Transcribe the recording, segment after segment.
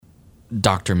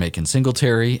Dr. Macon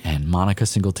Singletary and Monica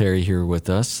Singletary here with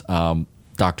us.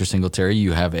 Dr. Singletary,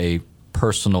 you have a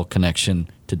personal connection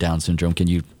to Down syndrome. Can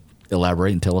you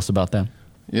elaborate and tell us about that?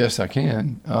 Yes, I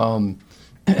can. In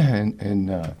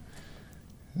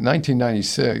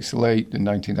 1996, late in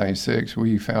 1996,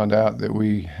 we found out that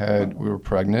we were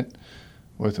pregnant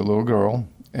with a little girl,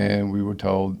 and we were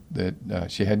told that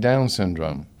she had Down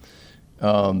syndrome.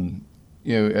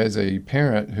 As a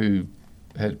parent who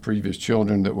had previous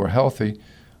children that were healthy,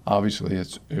 obviously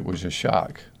it was a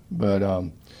shock. But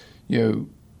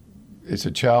it's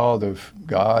a child of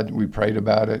God. We prayed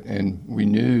about it, and we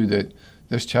knew that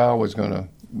this child was going to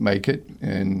make it,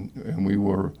 and we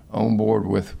were on board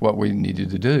with what we needed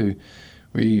to do.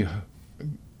 We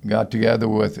got together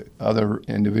with other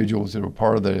individuals that were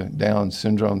part of the Down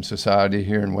Syndrome Society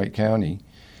here in Wake County,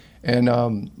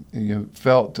 and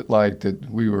felt like that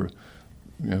we were,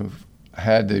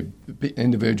 had the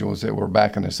individuals that were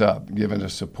backing us up, giving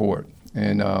us support.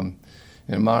 And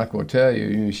Monica will tell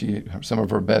you, some of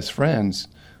her best friends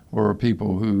were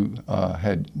people who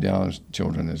had Down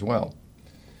children as well.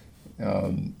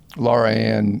 Laura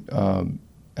Ann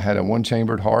had a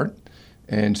one-chambered heart,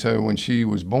 and so when she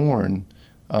was born,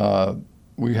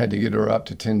 we had to get her up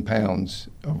to 10 pounds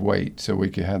of weight so we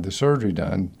could have the surgery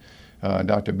done.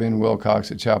 Dr. Ben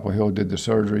Wilcox at Chapel Hill did the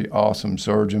surgery, awesome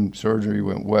surgeon. Surgery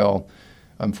went well.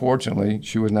 Unfortunately,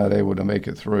 she was not able to make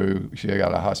it through. She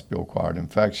got a hospital-acquired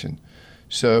infection.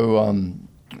 So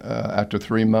after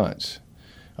 3 months,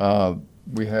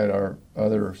 we had our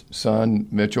other son,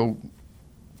 Mitchell,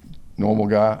 normal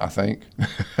guy, I think.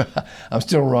 I'm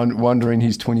still wondering,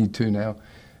 he's 22 now.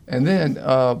 And then,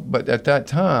 but at that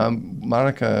time,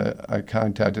 Monica, I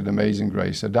contacted Amazing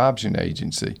Grace Adoption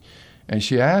Agency. And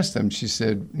she asked them, she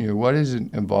said, what is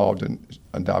involved in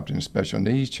adopting a special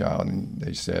needs child? And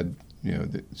they said,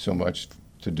 that so much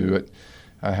to do it.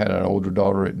 I had an older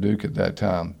daughter at Duke at that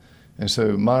time. And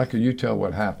so, Monica, you tell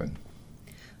what happened.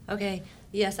 Okay.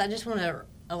 Yes, I just want to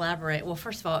elaborate. Well,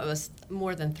 first of all, it was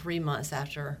more than 3 months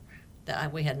after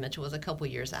that we had Mitchell. It was a couple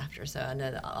years after, so I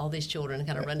know that all these children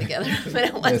kind of run together, but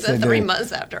it was Yes, 3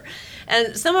 months after.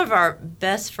 And some of our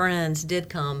best friends did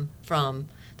come from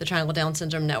the Triangle Down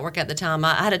Syndrome Network at the time.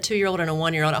 I had a 2-year-old and a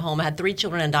 1-year-old at home. I had 3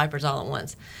 children in diapers all at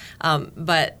once.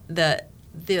 But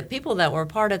the people that were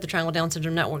part of the Triangle Down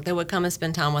Syndrome Network, they would come and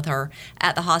spend time with her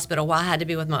at the hospital while I had to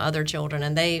be with my other children,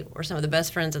 and they were some of the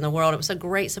best friends in the world. It was a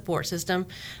great support system.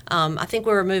 I think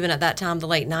we were moving at that time, the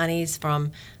late 90s,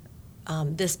 from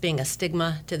this being a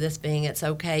stigma to this being it's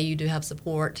okay, you do have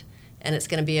support, and it's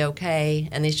going to be okay,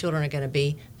 and these children are going to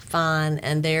be fine,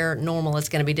 and their normal is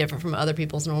going to be different from other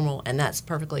people's normal, and that's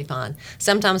perfectly fine.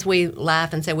 Sometimes we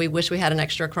laugh and say we wish we had an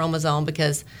extra chromosome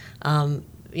because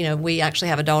we actually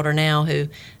have a daughter now who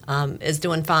is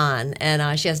doing fine,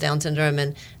 and she has Down syndrome,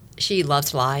 and she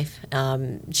loves life.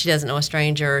 She doesn't know a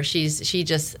stranger. She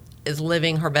just is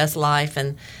living her best life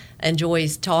and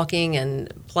enjoys talking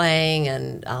and playing,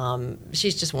 and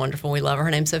she's just wonderful. We love her. Her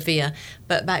name's Sophia.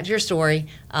 But back to your story,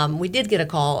 we did get a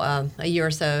call a year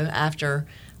or so after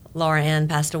Laura Ann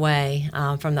passed away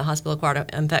from the hospital-acquired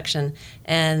infection,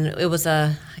 and it was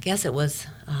Friday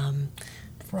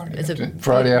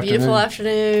afternoon. Beautiful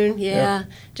afternoon, yeah. Yep.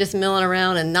 Just milling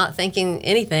around and not thinking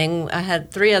anything. I had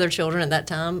 3 other children at that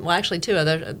time. Well, actually 2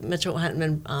 other. Mitchell hadn't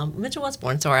been. Mitchell was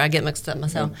born. Sorry, I get mixed up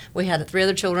myself. Mm-hmm. We had 3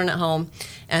 other children at home,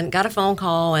 and got a phone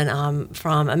call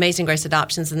from Amazing Grace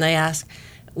Adoptions, and they asked,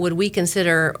 would we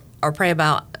consider or pray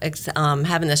about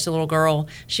having this little girl.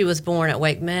 She was born at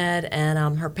Wake Med,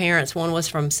 and her parents, one was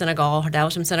from Senegal. Her dad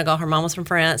was from Senegal. Her mom was from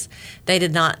France. They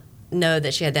did not know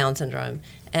that she had Down syndrome,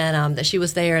 and that she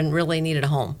was there and really needed a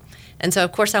home. And so,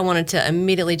 of course, I wanted to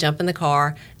immediately jump in the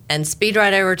car and speed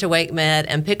right over to Wake Med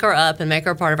and pick her up and make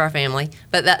her a part of our family.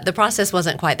 But the process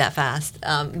wasn't quite that fast.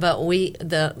 But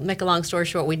make a long story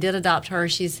short, we did adopt her.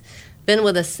 She's been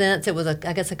with us since. It was,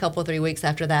 I guess, a couple of 3 weeks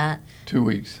after that. 2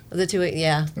 weeks. Was it 2 weeks?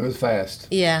 Yeah. It was fast.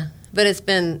 Yeah. But it's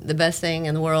been the best thing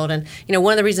in the world. And,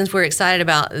 one of the reasons we're excited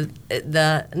about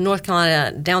the North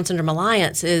Carolina Down Syndrome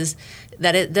Alliance is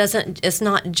that it's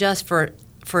not just for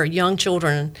young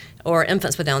children or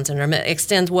infants with Down syndrome. It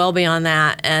extends well beyond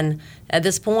that. And at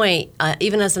this point,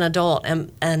 even as an adult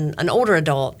and an older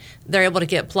adult, they're able to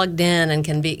get plugged in and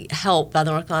can be helped by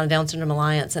the North Carolina Down Syndrome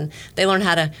Alliance. And they learn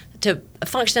how to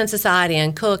function in society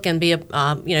and cook and be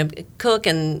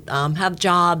have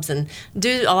jobs and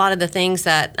do a lot of the things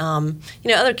that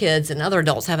other kids and other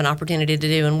adults have an opportunity to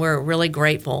do. And we're really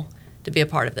grateful to be a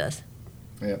part of this.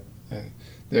 Yeah.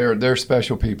 They're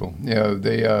special people.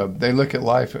 They look at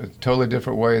life a totally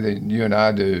different way than you and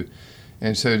I do,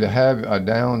 and so to have a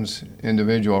Downs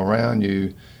individual around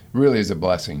you really is a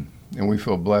blessing. and we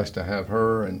feel blessed to have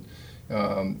her, and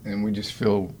we just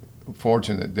feel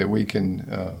fortunate that we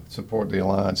can support the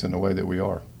Alliance in the way that we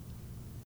are.